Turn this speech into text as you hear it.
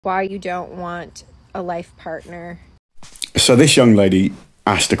why you don't want a life partner. So this young lady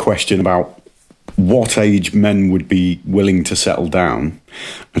asked a question about what age men would be willing to settle down,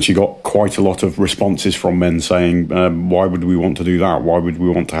 and she got quite a lot of responses from men saying, why would we want to do that? Why would we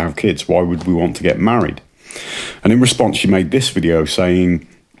want to have kids? Why would we want to get married? And in response, she made this video saying,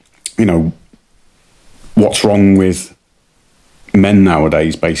 you know, what's wrong with men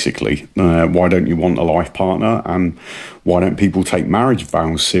nowadays, basically? Why don't you want a life partner? And why don't people take marriage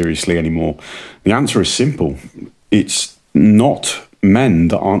vows seriously anymore? The answer is simple. It's not men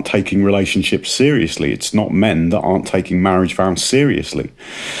that aren't taking relationships seriously. It's not men that aren't taking marriage vows seriously.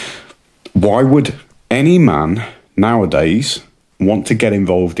 Why would any man nowadays want to get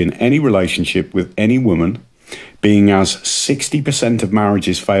involved in any relationship with any woman, being as 60% of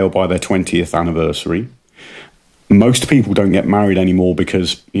marriages fail by their 20th anniversary? Most people don't get married anymore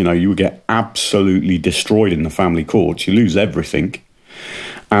because, you know, you get absolutely destroyed in the family courts. You lose everything.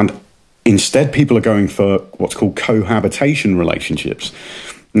 And instead, people are going for what's called cohabitation relationships.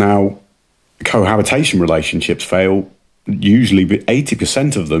 Now, cohabitation relationships fail usually,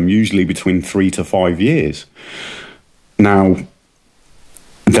 80% of them, usually between 3 to 5 years. Now,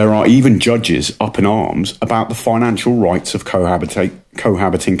 there are even judges up in arms about the financial rights of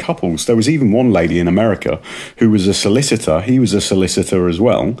cohabiting couples. There was even one lady in America who was a solicitor. He was a solicitor as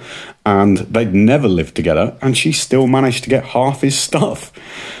well, and they'd never lived together, and she still managed to get half his stuff.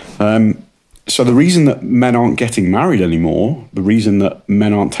 So the reason that men aren't getting married anymore, the reason that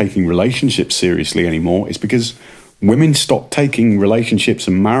men aren't taking relationships seriously anymore, is because women stopped taking relationships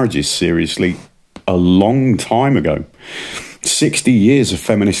and marriages seriously a long time ago. 60 years of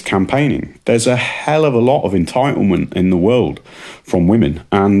feminist campaigning. There's a hell of a lot of entitlement in the world from women,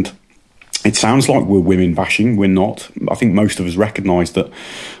 and it sounds like we're women bashing. We're not. I think most of us recognise that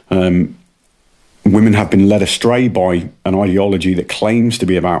women have been led astray by an ideology that claims to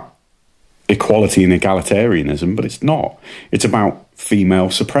be about equality and egalitarianism, but it's not. It's about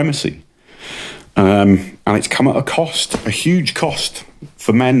female supremacy. And it's come at a cost, a huge cost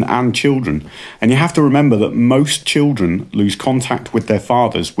for men and children. And you have to remember that most children lose contact with their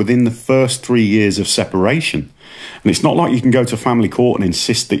fathers within the first 3 years of separation. And it's not like you can go to family court and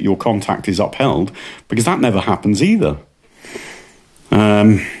insist that your contact is upheld, because that never happens either.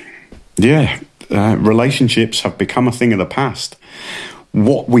 Relationships have become a thing of the past.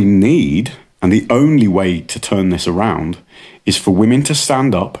 What we need, and the only way to turn this around, is for women to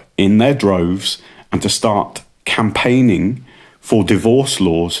stand up in their droves and to start campaigning for divorce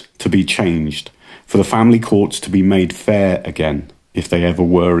laws to be changed, for the family courts to be made fair again, if they ever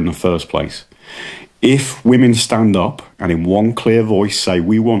were in the first place. If women stand up and in one clear voice say,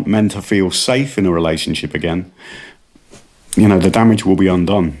 we want men to feel safe in a relationship again, you know, the damage will be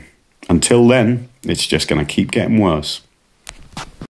undone. Until then, it's just going to keep getting worse.